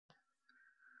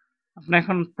আমরা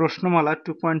এখন প্রশ্নমালা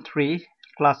 2.3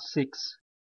 ক্লাস 6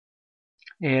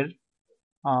 এর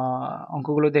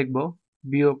অঙ্কগুলো দেখব।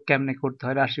 বিয়োগ কেমনে করতে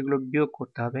হয়, রাশিগুলো বিয়োগ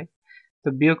করতে হবে। তো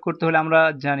বিয়োগ করতে হলে আমরা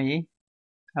জানি,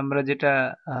 আমরা যেটা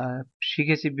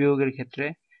শিখেছি বিয়োগের ক্ষেত্রে,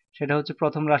 সেটা হচ্ছে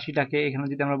প্রথম রাশিটাকে, এখানে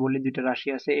যদি আমরা বলি দুইটা রাশি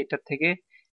আছে, এটার থেকে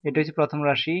এটা হচ্ছে প্রথম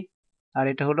রাশি আর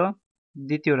এটা হলো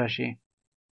দ্বিতীয় রাশি।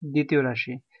 দ্বিতীয়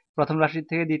রাশি, প্রথম রাশি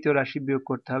থেকে দ্বিতীয় রাশি বিয়োগ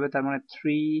করতে হবে। তার মানে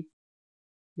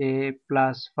 3a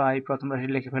প্লাস 5 প্রথম রাশি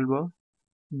লিখে ফেলবো।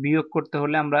 বিয়োগ করতে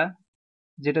হলে আমরা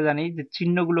যেটা জানি যে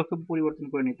চিহ্নগুলোকে পরিবর্তন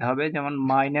করে নিতে হবে। যেমন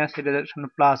মাইনাস, এটার সামনে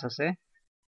প্লাস আছে,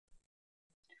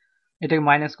 এটাকে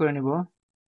মাইনাস করে নিব।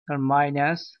 কারণ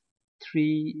মাইনাস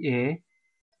 3a,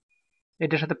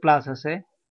 এটার সাথে প্লাস আছে,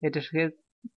 এটার সাথে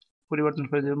পরিবর্তন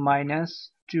করে দেব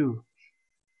 -2।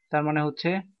 তার মানে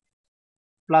হচ্ছে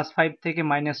 +5 থেকে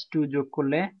 -2 যোগ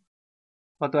করলে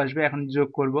কত আসবে? এখন যোগ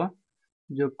করব,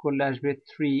 যোগ করলে আসবে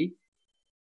 3।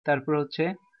 তারপর হচ্ছে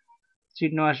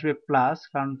চিহ্ন আসবে প্লাস,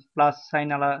 কারণ প্লাস সাইন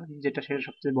আলা যেটা সেটা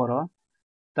সবচেয়ে বড়।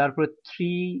 তারপরে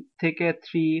 3 থেকে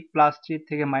 3 +3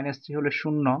 থেকে -3 হলে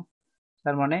 0।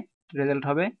 তার মানে রেজাল্ট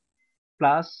হবে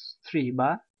 +3 বা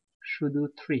শুধু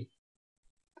 3।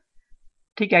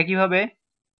 ঠিক একইভাবে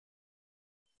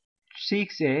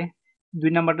 6a, 2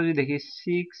 নাম্বারটা যদি দেখি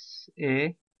 6a,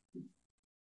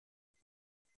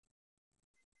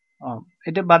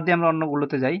 এটা বাদ দিয়ে আমরা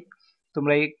অন্যগুলোতে যাই,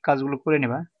 তোমরা এই কাজগুলো করে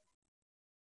নেবা।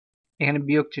 এখানে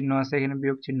বিয়োগ চিহ্ন আছে, এখানে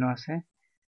বিয়োগ চিহ্ন আছে,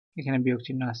 এখানে বিয়োগ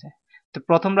চিহ্ন আছে। তো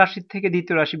প্রথম রাশির থেকে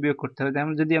দ্বিতীয় রাশি বিয়োগ করতে হবে।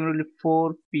 যেমন যদি আমরা বলি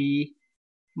 4p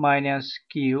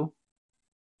 - q,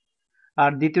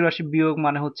 আর দ্বিতীয় রাশি বিয়োগ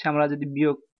মানে হচ্ছে আমরা যদি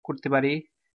বিয়োগ করতে পারি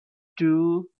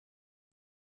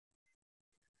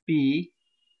 2p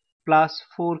প্লাস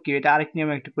 4q, এটা আরেক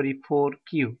নিয়মে একটু করি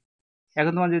 4q।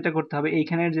 এখন তোমার যেটা করতে হবে,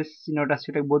 এইখানের যে চিহ্নটা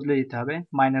সেটা বদলে দিতে হবে,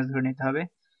 মাইনাস ধরে নিতে হবে।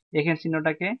 এখানে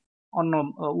চিহ্নটাকে অন্য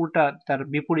উল্টা, তার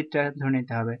বিপরীতটা ধরে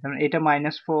নিতে হবে। কারণ এটা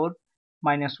 -4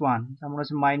 -1, তার মানে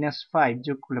হচ্ছে -5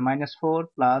 যোগ করলে -4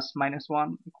 প্লাস -1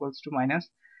 ইকুয়ালস টু -5,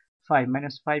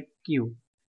 -5q।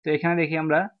 তো এখানে দেখি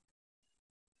আমরা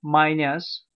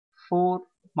 -4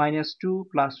 -2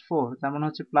 প্লাস 4, তার মানে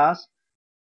হচ্ছে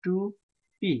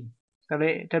 +2p। তাহলে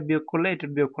এটা বিয়োগ করলে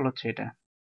এটার বিয়োগফল হচ্ছে এটা।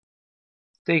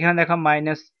 তো এখানে দেখো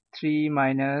 -3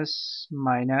 মাইনাস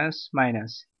মাইনাস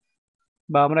মাইনাস,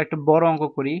 বা আমরা একটা বড় অঙ্ক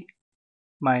করি,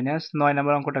 -9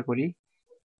 নম্বর অঙ্কটা করি।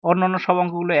 অন্যান্য সব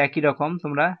অঙ্কগুলো একই রকম,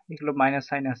 তোমরা এগুলো মাইনাস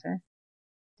সাইন আছে,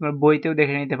 তোমরা বইতেও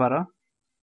দেখে নিতে পারো।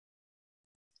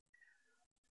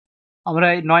 আমরা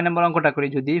এই 9 নম্বর অঙ্কটা করি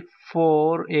যদি,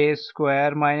 4a square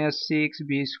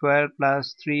 -6b square plus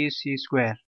 3c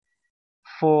square,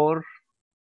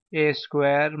 4a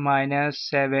square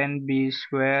 -7b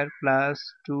square plus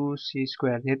 2c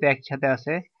square, যেহেতু একসাথে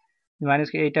আছে মাইনাস,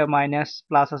 এইটা মাইনাস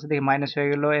প্লাস আছে দেখে মাইনাস হয়ে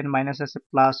গেল, এর মাইনাস আছে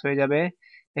প্লাস হয়ে যাবে,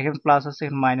 এখানে প্লাস আছে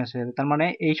এখানে মাইনাস হয়ে যাবে। তার মানে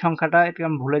এই সংখ্যাটা এটা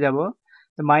আমি ভুলে যাব।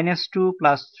 তো -2 +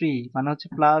 3 মানে হচ্ছে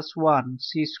 +1 c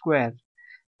স্কোয়ার,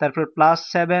 তারপর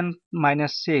 +7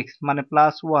 - 6 মানে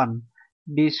 +1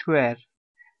 b স্কোয়ার,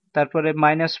 তারপরে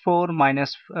 -4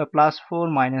 +4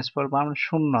 -4 মানে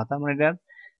 0। তার মানে এটার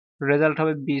রেজাল্ট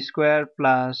হবে b square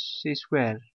plus c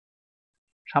square.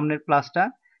 সামনের প্লাসটা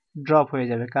ড্রপ হয়ে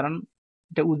যাবে, কারণ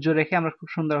এটা উজ্জ্বল রেখে আমরা খুব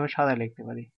সুন্দরভাবে সাজায় লিখতে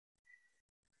পারি।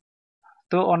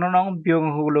 তো অন্যান্য বিয়োগ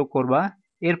অঙ্কগুলো করবা।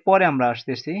 এরপরে আমরা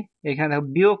আসতেছি, এখানে দেখো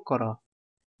বিয়োগ করো।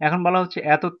 এখন বলা হচ্ছে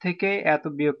এত থেকে এত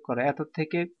বিয়োগ করো, এত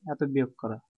থেকে এত বিয়োগ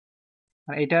করো।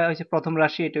 মানে এটা হচ্ছে প্রথম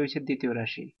রাশি, এটা হচ্ছে দ্বিতীয়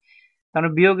রাশি। তাহলে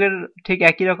বিয়োগের ঠিক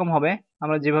একই রকম হবে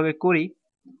আমরা যেভাবে করি।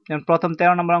 যেমন প্রথম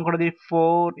 13 নম্বর অঙ্কটা দিই,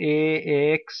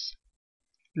 4ax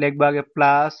লিখবা আগে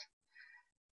প্লাস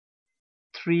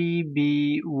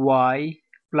 3by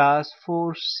প্লাস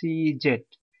 4cz।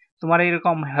 তোমার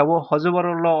এরকম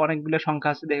হজবরল অনেকগুলো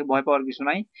সংখ্যা আছে দেখে ভয় পাওয়ার কিছু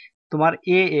নাই। তোমার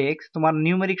ax, তোমার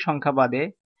নিউমেরিক সংখ্যা বাদে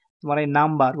তোমার এই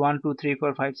নাম্বার 1 2 3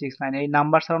 4 5 6 9, এই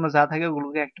নাম্বার ছাড়ানো যা থাকে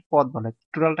ওগুলোকে একটা পদ বলে,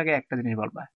 টোটালটাকে একটা জিনিস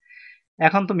বলবা।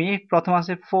 এখন তুমি প্রথম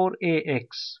আছে 4ax,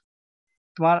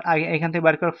 তোমার আগে এখান থেকে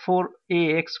বার করো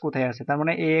 4ax কোথায় আছে, তার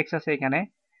মানে ax আছে এখানে,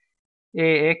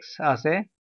 ax আছে,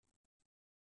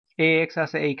 ax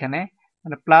আছে এইখানে,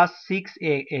 মানে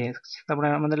 +6ax, তারপরে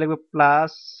আমাদের লিখবে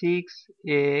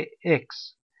 +6ax।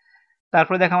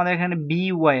 তারপরে দেখো আমাদের এখানে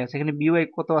by আছে, এখানে by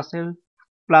কত আছে,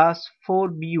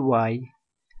 +4by,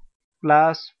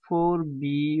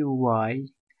 +4by।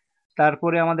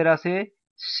 তারপরে আমাদের আছে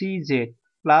cz,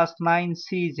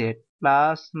 +9cz,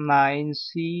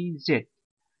 +9cz।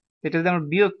 এটা যদি আমরা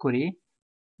বিয়োগ করি,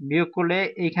 বিয়োগ করলে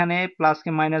এইখানে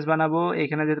প্লাসকে মাইনাস বানাবো,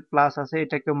 এখানে যেহেতু প্লাস আছে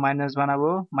এটাকে মাইনাস বানাবো,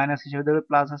 মাইনাস হিসেবে ধরবো,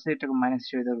 প্লাস আছে এটাকে মাইনাস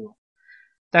হিসেবে ধরবো।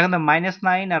 তো এখন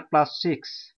 -9 আর +6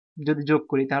 যদি যোগ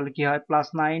করি তাহলে কি হয়,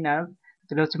 +9 আর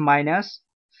এটা হচ্ছে -5,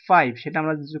 5 সেটা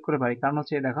আমরা যোগ করে পারি, কারণ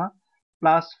হচ্ছে দেখো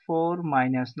 +4 -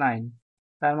 9,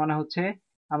 তার মানে হচ্ছে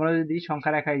আমরা যদি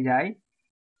সংখ্যা রেখায় যাই,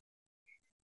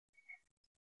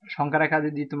 সংখ্যা রেখা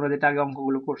যদি তোমরা যেটা আগে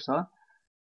অঙ্কগুলো করছো,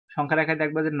 সংখ্যা রেখায়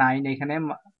দেখবে যে 9 এখানে,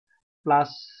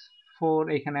 +4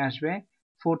 এখানে আসবে,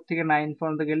 4 থেকে 9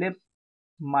 পর্যন্ত গেলে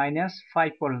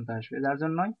 -5 পর্যন্ত আসবে, যার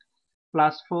জন্য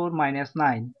 +4 -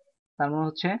 9, তার মানে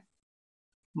হচ্ছে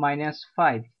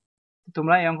 -5।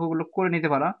 তোমরা এই অঙ্কগুলো করে নিতে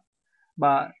পারো,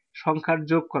 বা সংখ্যার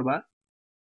যোগ করবা।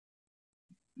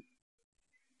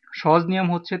 সহজ নিয়ম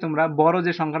হচ্ছে তোমরা বড়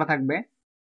যে সংখ্যাটা থাকবে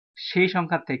সেই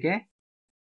সংখ্যা থেকে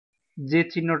যে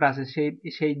চিহ্নটা আছে সেই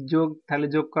সেই যোগ তাহলে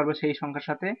যোগ করবে সেই সংখ্যার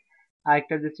সাথে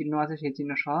আরেকটা যে চিহ্ন আছে সেই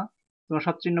চিহ্ন সহ, তোমরা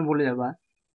সব চিহ্ন ভুলে যাবা,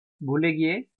 ভুলে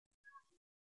গিয়ে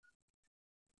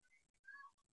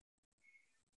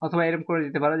অথবা এরকম করে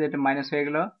দিতে পারো যে এটা মাইনাস হয়ে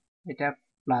গেল, এটা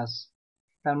প্লাস,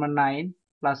 তার মানে 9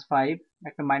 + 5,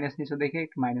 একটা মাইনাস নিচে দেখে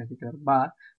একটু মাইনাস দিতে পারো, বা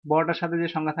বড়টার সাথে যে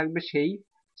সংখ্যা থাকবে সেই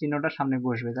চিহ্নটা সামনে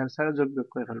বসবে, তাছাড়া যোগ বিয়োগ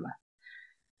করে ফেলবা।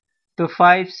 তো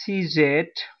 5CZ,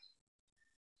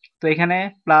 তো এখানে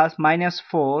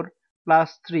 +-4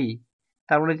 + 3,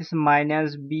 তারপরে হচ্ছে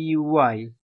 -BY,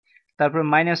 তারপরে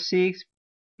 -6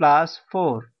 +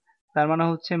 4, তার মানে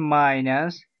হচ্ছে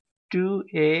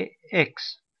 -2AX।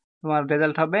 তোমার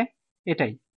রেজাল্ট হবে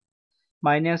এটাই,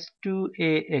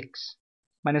 -2AX,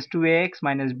 -2AX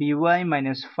 -BY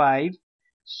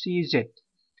 -5CZ।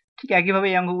 ঠিক একইভাবে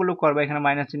এই অঙ্কগুলো করবে, এখানে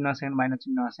মাইনাস চিহ্ন আছে, এখানে মাইনাস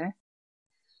চিহ্ন আছে।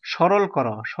 সরল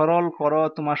করো, সরল করো,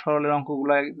 তোমার সরলের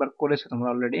অঙ্কগুলো একবার করেছো তোমরা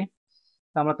অলরেডি।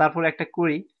 আমরা তারপরে একটা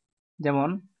করি, যেমন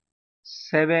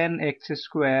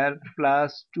 7x² +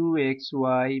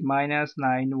 2xy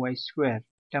 -9y²,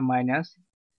 এটা মাইনাস,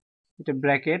 এটা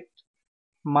ব্র্যাকেট,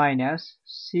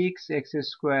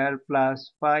 -6x² +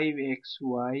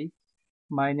 5xy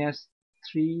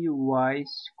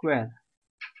 -3y²।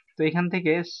 তো এখান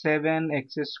থেকে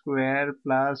 7x² +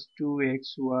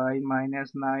 2xy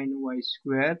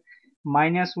 -9y²,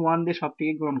 -1 দিয়ে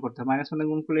সবটিকে গুণ করতে হবে, -1 দিয়ে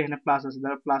গুণ করলে এখানে প্লাস আছে,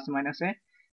 ধরো প্লাস মাইনাসে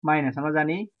মাইনাস, আমরা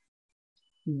জানি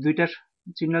দুইটা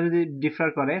চিহ্ন যদি ডিফার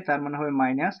করে তার মানে হবে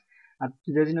মাইনাস, আর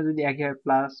দুইটা চিহ্ন যদি একই হয়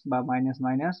প্লাস বা মাইনাস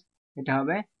মাইনাস, এটা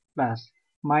হবে প্লাস।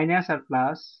 মাইনাস আর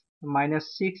প্লাস,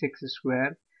 -6x²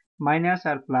 মাইনাস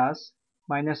আর প্লাস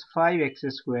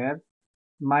 -5x²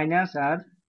 মাইনাস আর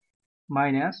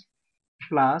মাইনাস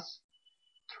প্লাস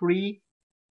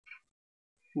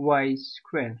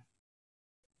 3y²।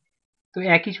 তো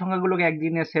একই সংখ্যাগুলোকে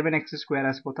একদিনে 7x²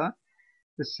 আছে কোথাও,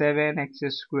 তো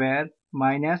 7x²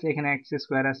 মাইনাস, এখানে x²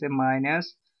 আছে মাইনাস,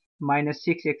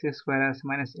 -6x² আছে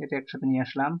মাইনাস, এটা একসাথে নিয়ে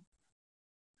আসলাম।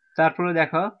 তারপরে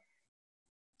দেখো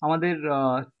আমাদের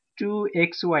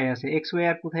 2xy আছে, xy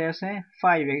আর কোথায় আছে,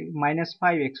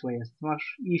 -5xy আছে, তোমার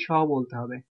সহ বলতে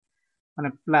হবে, মানে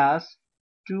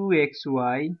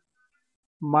 +2xy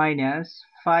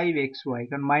 -5xy,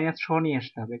 কারণ মাইনাস সহ নিয়ে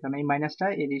আসতে হবে, কারণ এই মাইনাসটা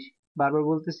এরই, বারবার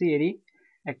বলতেছি, এরই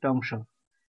একটা অংশ।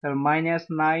 তার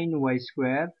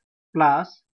 -9y² +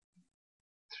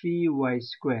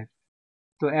 3y²।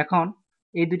 তো এখন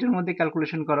এই দুটোর মধ্যে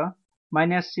ক্যালকুলেশন করো,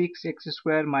 -6x²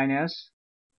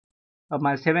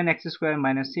 -7x²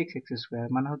 -6x²,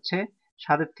 মানে হচ্ছে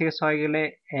 7 থেকে 6 গেলে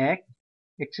 1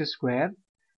 x²,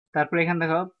 তারপরে এখানে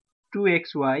দেখো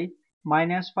 2xy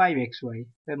 -5xy,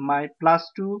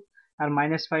 +2 আর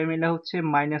 -5 মিলে হচ্ছে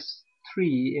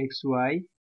 -3xy,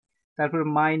 তারপর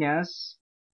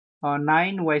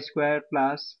 -9y² +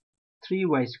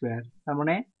 3y², তার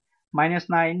মানে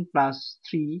 -9 +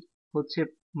 3 হচ্ছে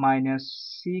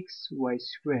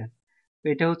 -6y²। তো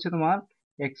এটা হচ্ছে তোমার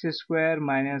x²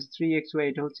 - 3xy,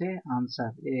 এটা হচ্ছে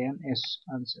আনসার,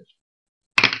 আনসার।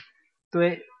 তো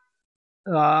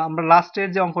আমরা লাস্টের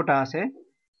যে অঙ্কটা আছে,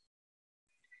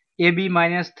 ab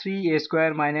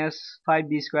 -3a²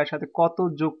 -5b² সাথে কত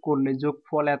যোগ করলে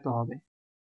যোগফল এত হবে,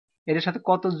 এটার সাথে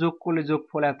কত যোগ করলে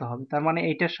যোগফল এত হবে, তার মানে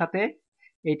এইটার সাথে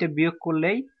এইটা বিয়োগ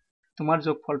করলেই তোমার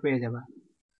যোগফল পেয়ে যাবে।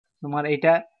 তোমার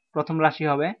এটা প্রথম রাশি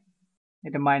হবে,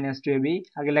 এটা -2ab,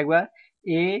 আগে লিখবা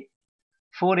a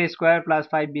 4a² +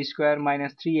 5b²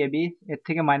 -3ab, এর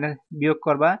থেকে মাইনাস বিয়োগ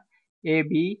করবা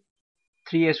ab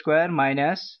 3a²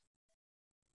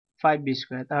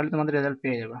 -5b², তাহলে তোমাদের রেজাল্ট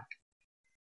পেয়ে যাবে।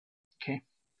 ওকে,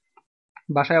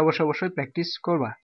 বাসায় অবশ্যই প্র্যাকটিস করবা।